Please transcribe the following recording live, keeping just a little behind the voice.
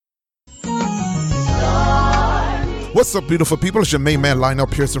What's up, beautiful people? It's your main man, Lionel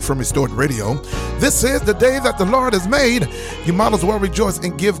Pearson from Restored Radio. This is the day that the Lord has made. You might as well rejoice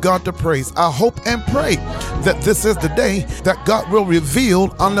and give God the praise. I hope and pray that this is the day that God will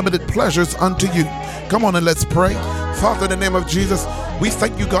reveal unlimited pleasures unto you. Come on and let's pray. Father, in the name of Jesus, we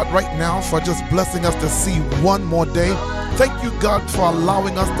thank you, God, right now for just blessing us to see one more day. Thank you, God, for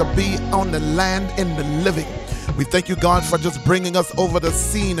allowing us to be on the land in the living. We thank you, God, for just bringing us over the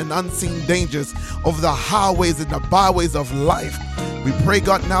seen and unseen dangers, over the highways and the byways of life. We pray,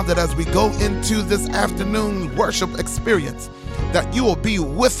 God, now that as we go into this afternoon worship experience, that you will be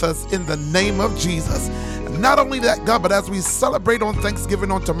with us in the name of Jesus. And not only that, God, but as we celebrate on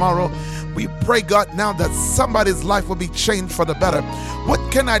Thanksgiving on tomorrow, we pray, God, now that somebody's life will be changed for the better. What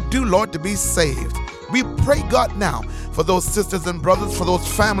can I do, Lord, to be saved? We pray, God, now for those sisters and brothers, for those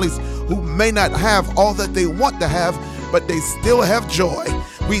families who may not have all that they want to have, but they still have joy.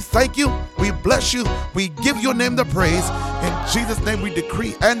 We thank you, we bless you, we give your name the praise. In Jesus' name we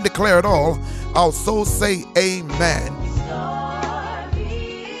decree and declare it all. Our souls say amen.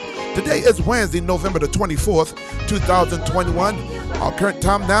 Today is Wednesday, November the 24th, 2021. Our current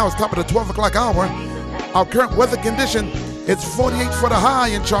time now is top of the 12 o'clock hour. Our current weather condition is 48 for the high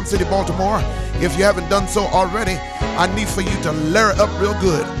in Charm City, Baltimore. If you haven't done so already, I need for you to layer up real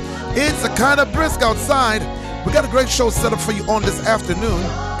good. It's a kind of brisk outside. We got a great show set up for you on this afternoon.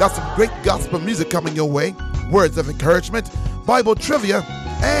 Got some great gospel music coming your way, words of encouragement, Bible trivia,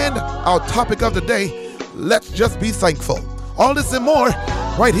 and our topic of the day, let's just be thankful. All this and more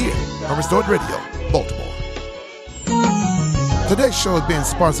right here on Restored Radio, Baltimore. Today's show is being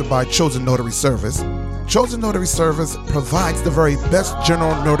sponsored by Chosen Notary Service. Chosen Notary Service provides the very best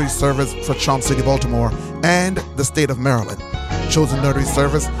general notary service for Charm City, Baltimore, and the state of Maryland. Chosen Notary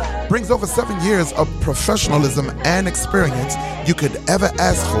Service brings over 7 years of professionalism and experience you could ever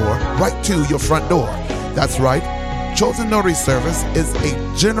ask for right to your front door. That's right, Chosen Notary Service is a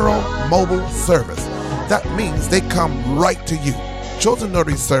general mobile service. That means they come right to you. Chosen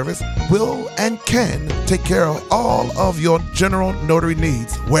Notary Service will and can take care of all of your general notary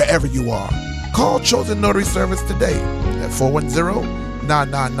needs wherever you are. Call Chosen Notary Service today at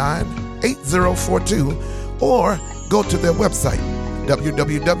 410-999-8042 or go to their website,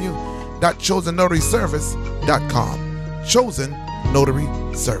 www.chosennotaryservice.com. Chosen Notary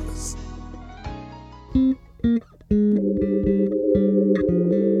Service.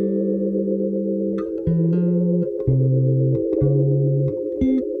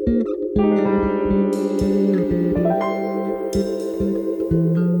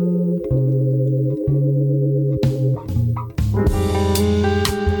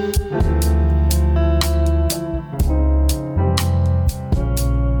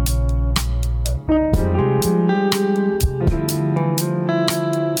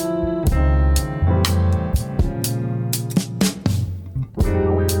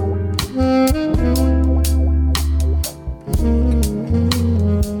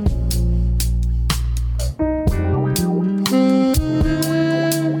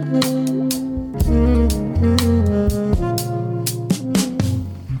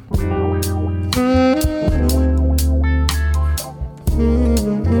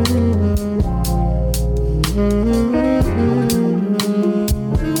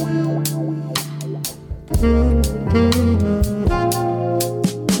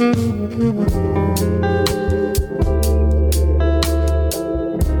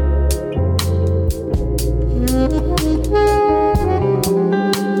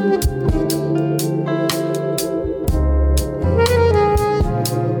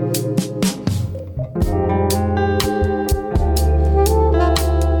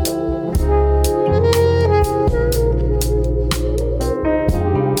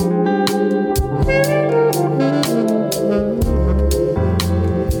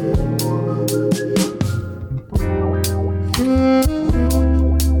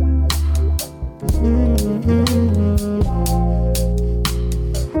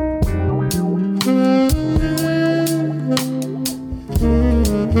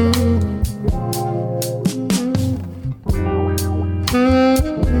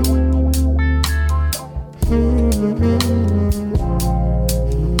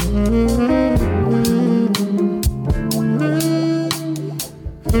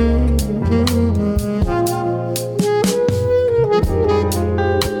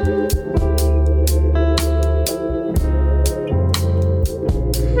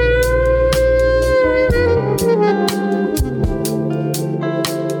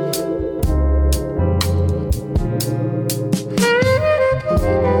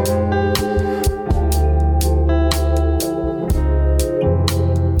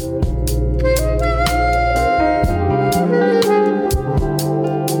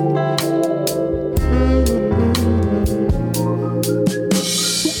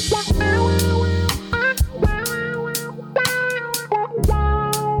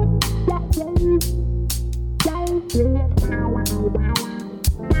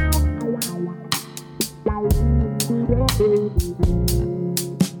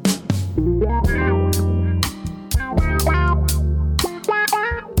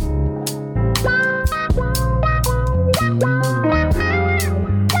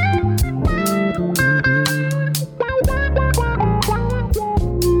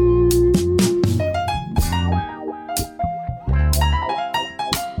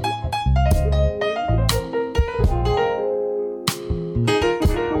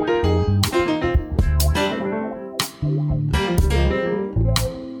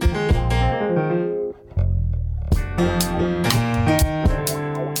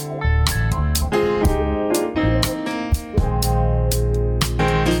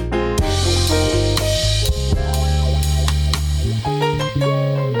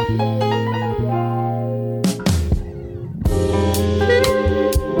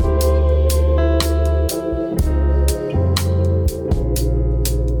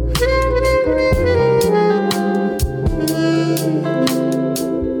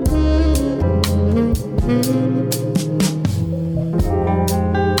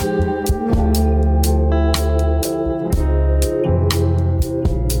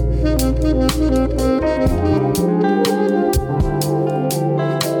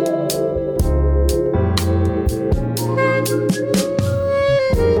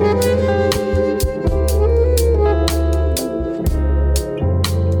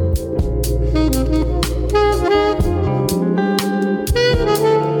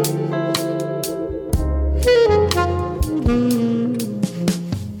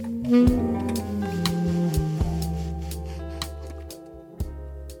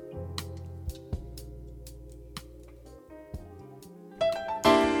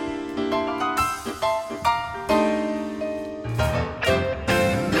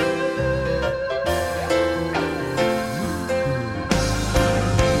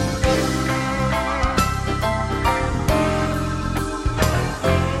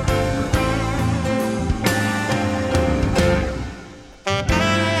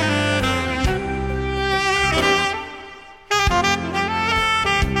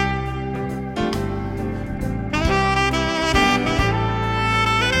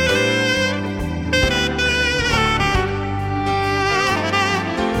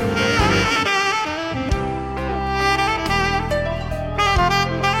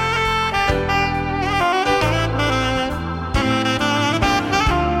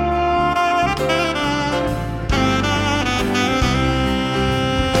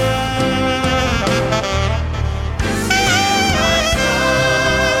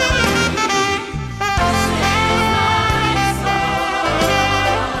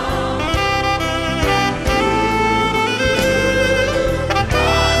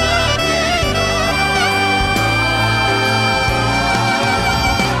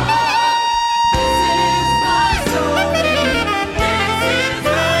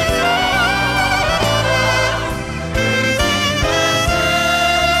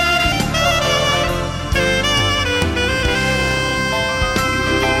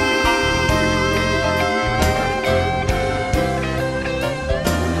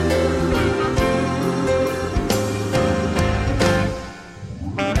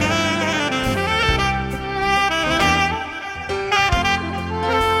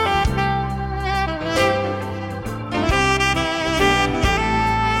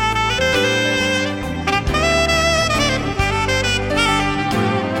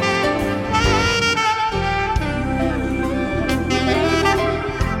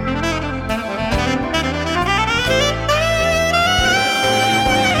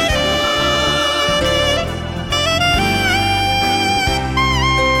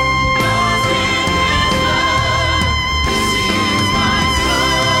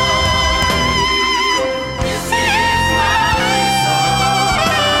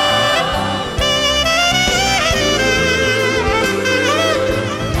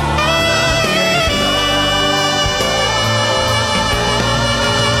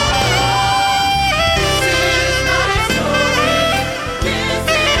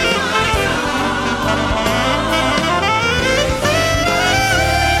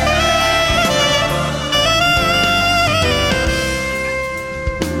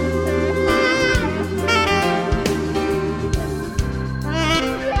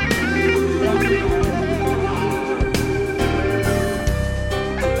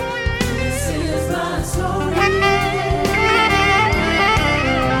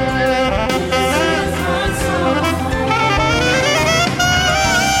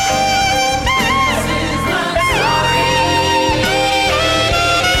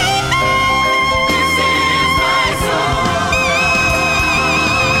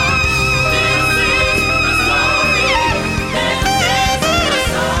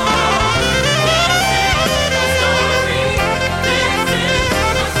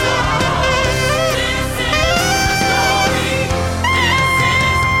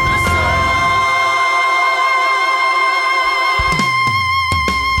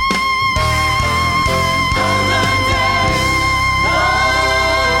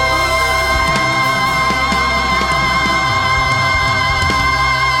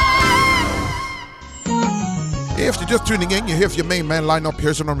 just tuning in, you're here for your main man, Lionel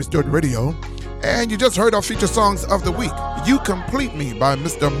Pearson on Restored Radio. And you just heard our feature songs of the week. You Complete Me by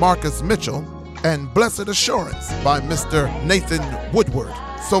Mr. Marcus Mitchell and Blessed Assurance by Mr. Nathan Woodward.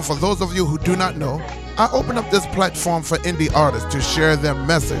 So for those of you who do not know, I open up this platform for indie artists to share their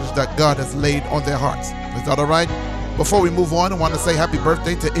message that God has laid on their hearts. Is that all right? Before we move on, I want to say happy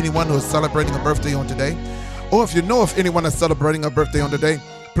birthday to anyone who is celebrating a birthday on today. Or if you know if anyone is celebrating a birthday on today,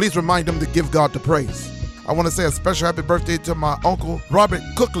 please remind them to give God the praise. I want to say a special happy birthday to my uncle, Robert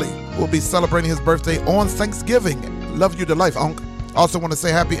Cookley, who will be celebrating his birthday on Thanksgiving. Love you to life, Unc. I also want to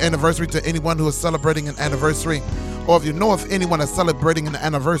say happy anniversary to anyone who is celebrating an anniversary. Or if you know if anyone is celebrating an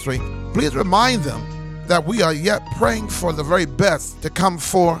anniversary, please remind them that we are yet praying for the very best to come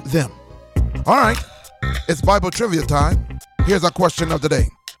for them. All right, it's Bible trivia time. Here's our question of the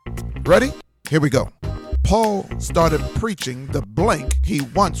day. Ready? Here we go. Paul started preaching the blank he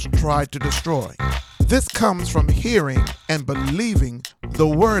once tried to destroy. This comes from hearing and believing the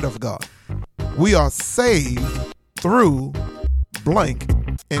word of God. We are saved through blank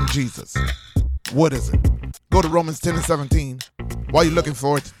in Jesus. What is it? Go to Romans 10 and 17. While you're looking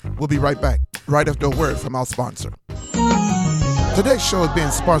for it, we'll be right back, right after a word from our sponsor. Today's show is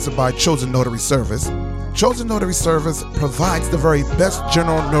being sponsored by Chosen Notary Service. Chosen Notary Service provides the very best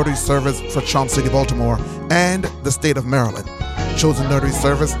general notary service for Charm City, Baltimore, and the state of Maryland. Chosen Notary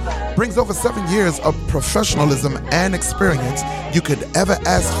Service brings over 7 years of professionalism and experience you could ever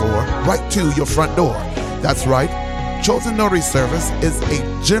ask for right to your front door. That's right. Chosen Notary Service is a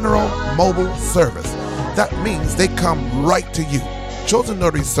general mobile service. That means they come right to you. Chosen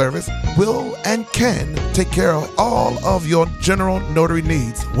Notary Service will and can take care of all of your general notary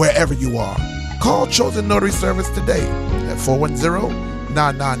needs wherever you are. Call Chosen Notary Service today at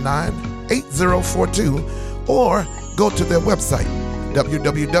 410-999-8042 or go to their website,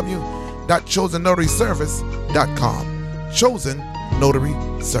 www.chosennotaryservice.com. Chosen Notary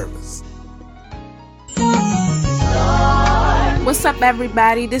Service. What's up,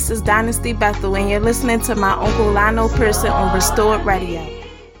 everybody? This is Dynasty Bethel, and you're listening to my Uncle Lionel Pearson on Restored Radio.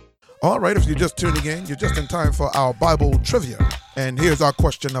 All right, if you're just tuning in, you're just in time for our Bible trivia. And here's our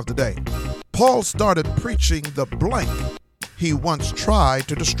question of the day. Paul started preaching the blank he once tried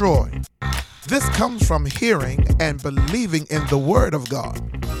to destroy. This comes from hearing and believing in the word of God.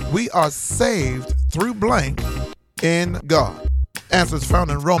 We are saved through blank in God. Answers found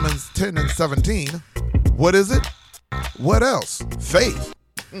in Romans 10 and 17. What is it? What else? Faith.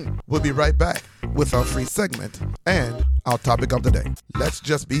 We'll be right back with our free segment and our topic of the day. Let's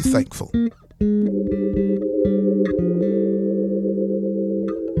just be thankful.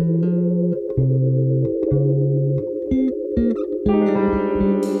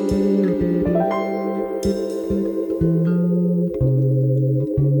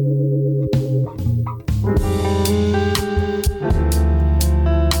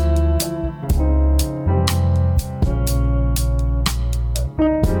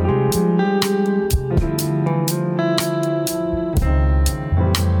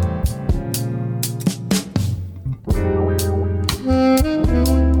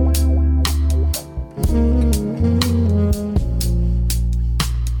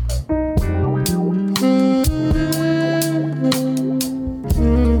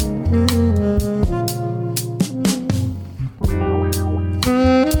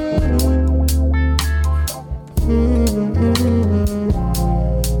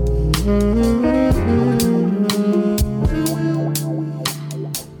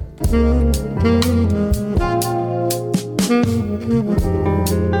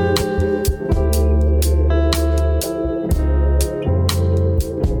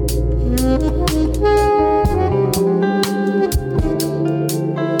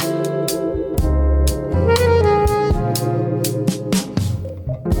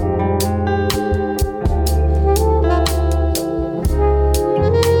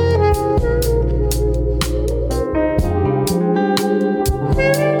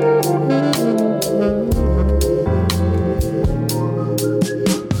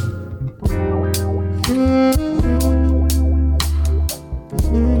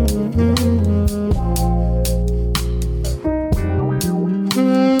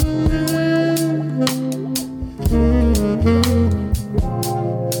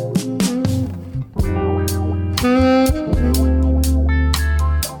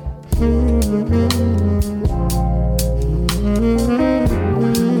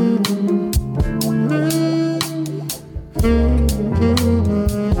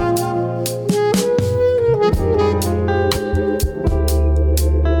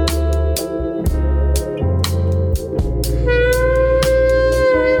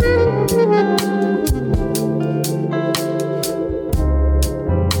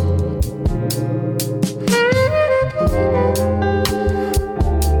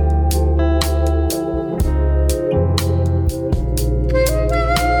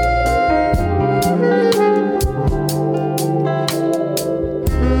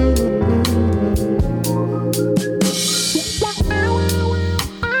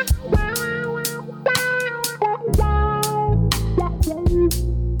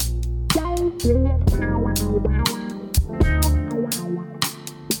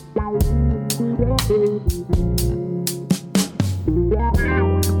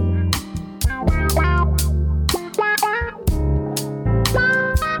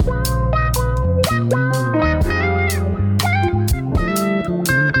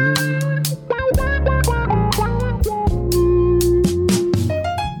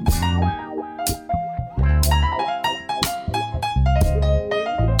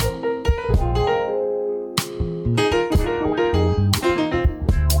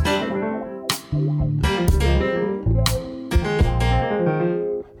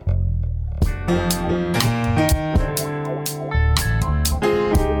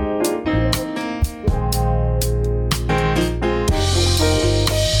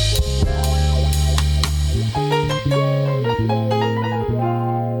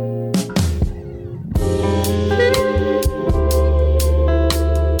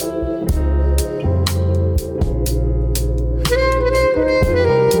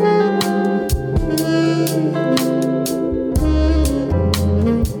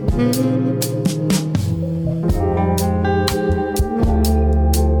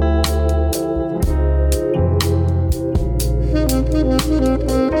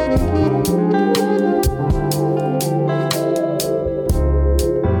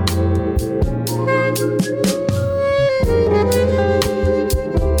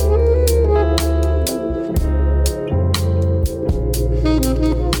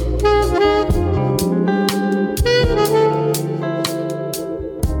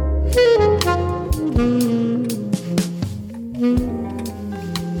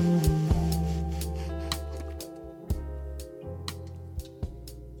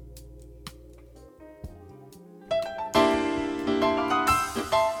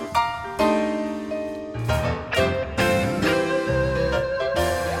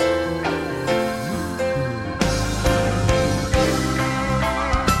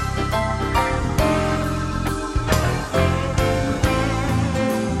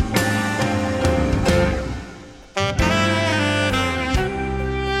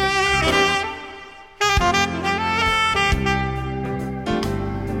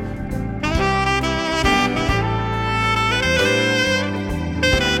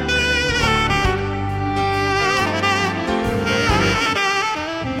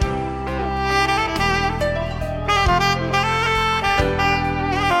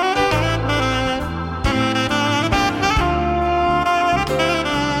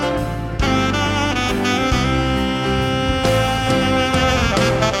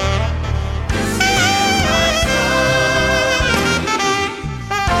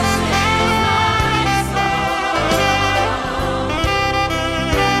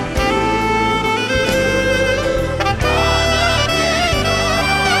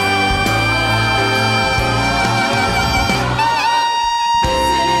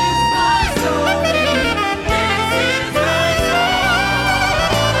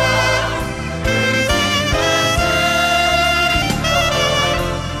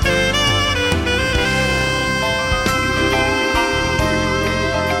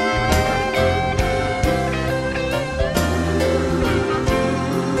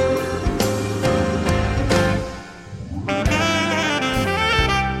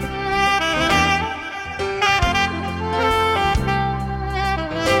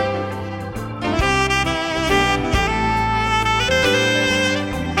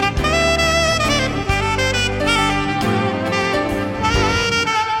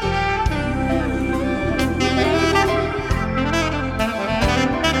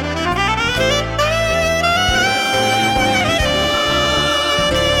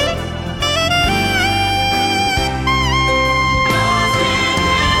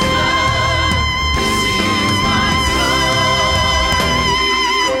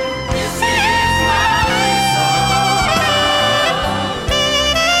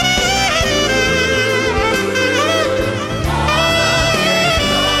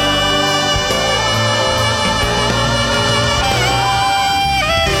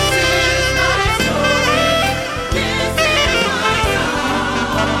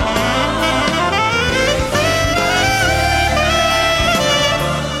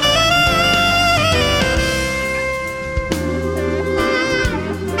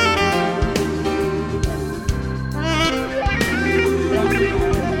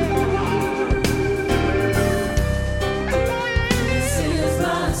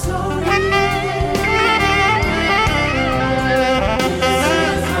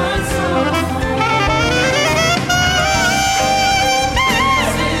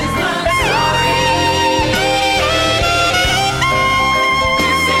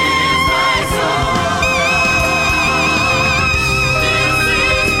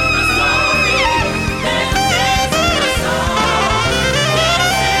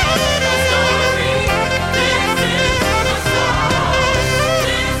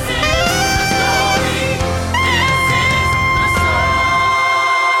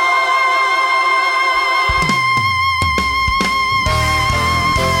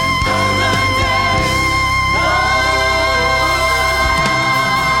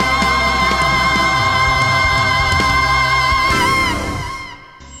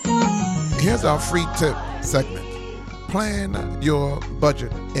 Here's our free tip segment. Plan your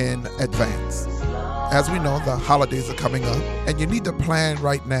budget in advance. As we know, the holidays are coming up, and you need to plan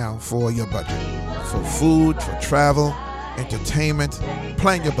right now for your budget. For food, for travel, entertainment,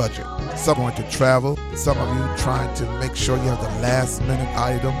 plan your budget. Some want to travel, some of you trying to make sure you have the last minute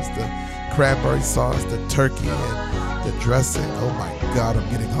items, the cranberry sauce, the turkey, and the dressing. Oh my God, I'm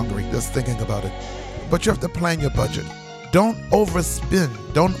getting hungry just thinking about it. But you have to plan your budget. Don't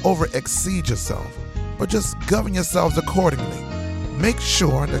overspend, don't over-exceed yourself, but just govern yourselves accordingly. Make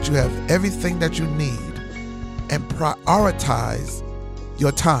sure that you have everything that you need and prioritize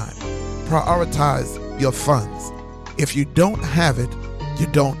your time. Prioritize your funds. If you don't have it, you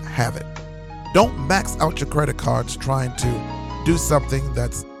don't have it. Don't max out your credit cards trying to do something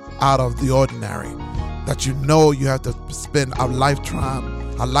that's out of the ordinary that you know you have to spend a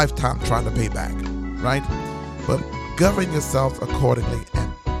lifetime trying to pay back, right? But govern yourself accordingly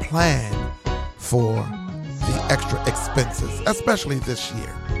and plan for the extra expenses, especially this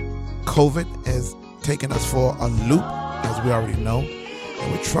year. COVID has taken us for a loop, as we already know,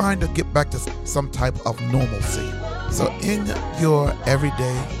 and we're trying to get back to some type of normalcy. So in your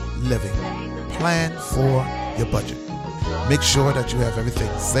everyday living, plan for your budget. Make sure that you have everything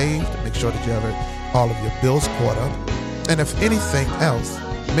saved. Make sure that you have all of your bills caught up. And if anything else,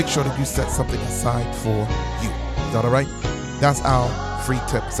 make sure that you set something aside for you. Is that all right? That's our free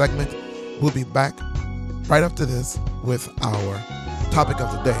tip segment. We'll be back right after this with our topic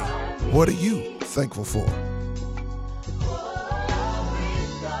of the day. What are you thankful for?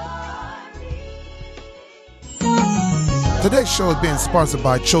 Today's show is being sponsored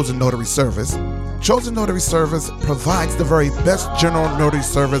by Chosen Notary Service. Chosen Notary Service provides the very best general notary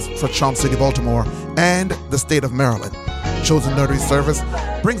service for Charm City, Baltimore, and the state of Maryland. Chosen Notary Service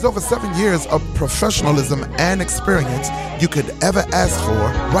brings over 7 years of professionalism and experience you could ever ask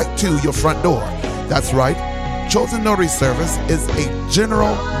for right to your front door. That's right. Chosen Notary Service is a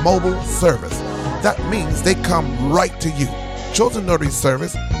general mobile service. That means they come right to you. Chosen Notary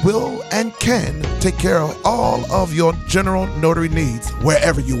Service will and can take care of all of your general notary needs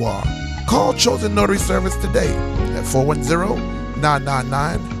wherever you are. Call Chosen Notary Service today at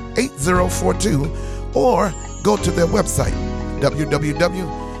 410-999-8042 or go to their website,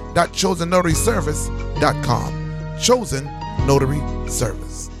 www.chosennotaryservice.com. Chosen Notary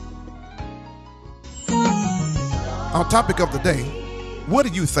Service. Our topic of the day, what are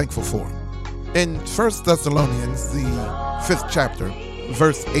you thankful for? In 1 Thessalonians, the 5th chapter,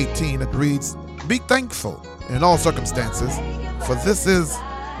 verse 18, it reads, "Be thankful in all circumstances, for this is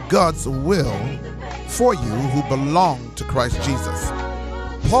God's will for you who belong to Christ Jesus."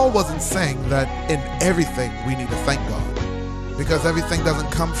 Paul wasn't saying that in everything we need to thank God, because everything doesn't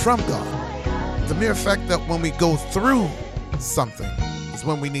come from God. The mere fact that when we go through something is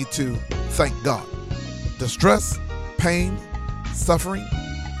when we need to thank God. Distress, pain, suffering,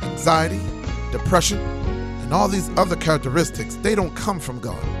 anxiety, depression, and all these other characteristics, they don't come from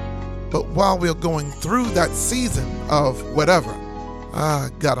God. But while we're going through that season of whatever,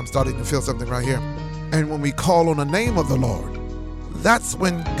 God, I'm starting to feel something right here. And when we call on the name of the Lord, that's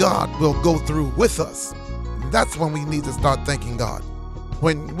when God will go through with us. That's when we need to start thanking God.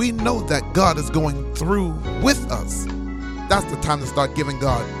 When we know that God is going through with us, that's the time to start giving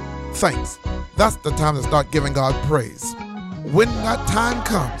God thanks. That's the time to start giving God praise. When that time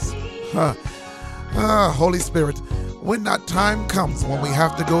comes, Holy Spirit, when that time comes when we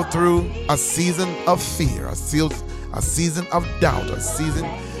have to go through a season of fear, a season of doubt, a season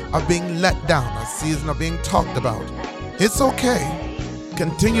of being let down, a season of being talked about, it's okay.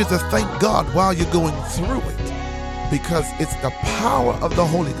 Continue to thank God while you're going through it, because it's the power of the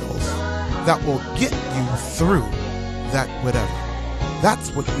Holy Ghost that will get you through that whatever. That's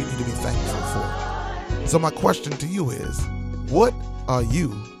what we need to be thankful for. So my question to you is, what are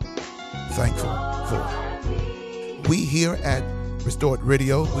you thankful for? We here at Restored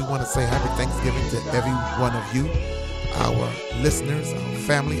Radio, we want to say happy Thanksgiving to every one of you, our listeners, our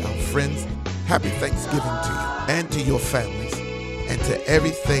family, our friends. Happy Thanksgiving to you and to your families and to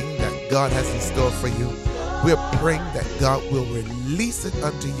everything that God has in store for you. We're praying that God will release it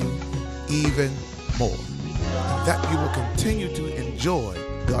unto you even more, and that you will continue to enjoy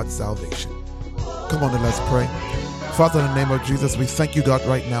God's salvation. Come on and let's pray. Father, in the name of Jesus, we thank you, God,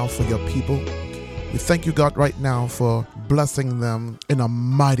 right now for your people. We thank you, God, right now for blessing them in a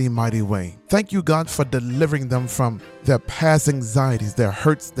mighty, mighty way. Thank you, God, for delivering them from their past anxieties, their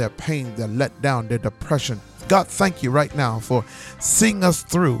hurts, their pain, their letdown, their depression. God, thank you right now for seeing us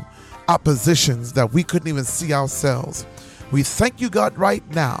through oppositions that we couldn't even see ourselves. We thank you, God, right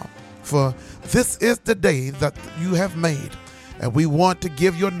now for this is the day that you have made, and we want to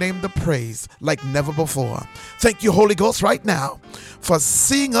give your name the praise like never before. Thank you, Holy Ghost, right now for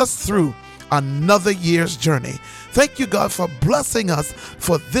seeing us through another year's journey. Thank you, God, for blessing us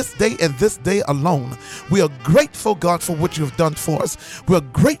for this day and this day alone. We are grateful, God, for what you've done for us. We're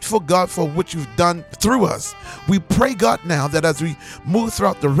grateful, God, for what you've done through us. We pray, God, now that as we move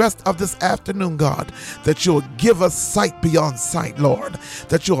throughout the rest of this afternoon, God, that you'll give us sight beyond sight, Lord,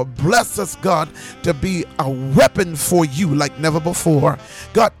 that you'll bless us, God, to be a weapon for you like never before.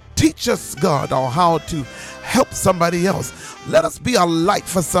 God, teach us, God, on how to help somebody else. Let us be a light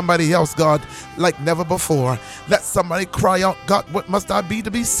for somebody else, God, like never before. Let somebody cry out, God, what must I be to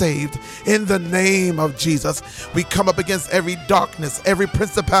be saved? In the name of Jesus, we come up against every darkness, every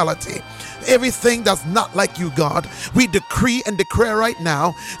principality, everything that's not like you, God. We decree and declare right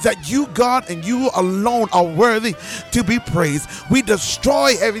now that you, God, and you alone are worthy to be praised. We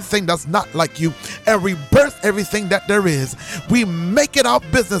destroy everything that's not like you and rebirth everything that there is. We make it our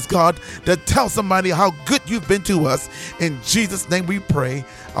business, God, to tell somebody how good you've been to us. In Jesus' name we pray.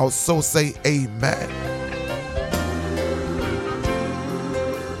 I'll so say amen.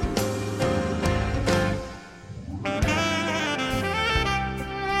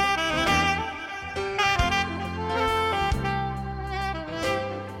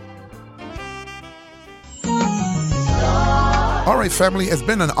 All right, family, it's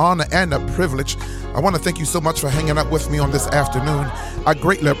been an honor and a privilege. I want to thank you so much for hanging out with me on this afternoon. I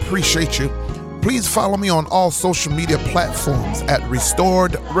greatly appreciate you. Please follow me on all social media platforms at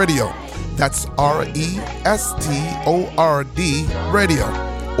Restored Radio. That's RESTORD Radio,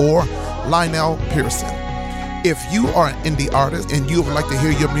 or Lionel Pearson. If you are an indie artist and you would like to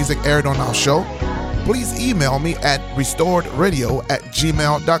hear your music aired on our show, please email me at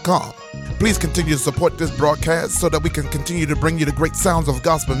restoredradio@gmail.com. Please continue to support this broadcast so that we can continue to bring you the great sounds of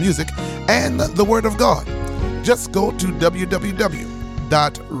gospel music and the Word of God. Just go to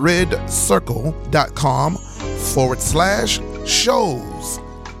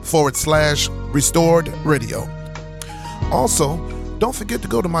www.redcircle.com/shows/Restored Radio. Also, don't forget to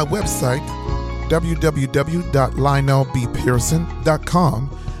go to my website, www.lionelbpearson.com.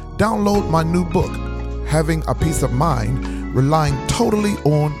 Download my new book, Having a Peace of Mind, Relying Totally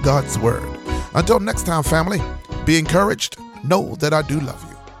on God's Word. Until next time, family, be encouraged. Know that I do love you.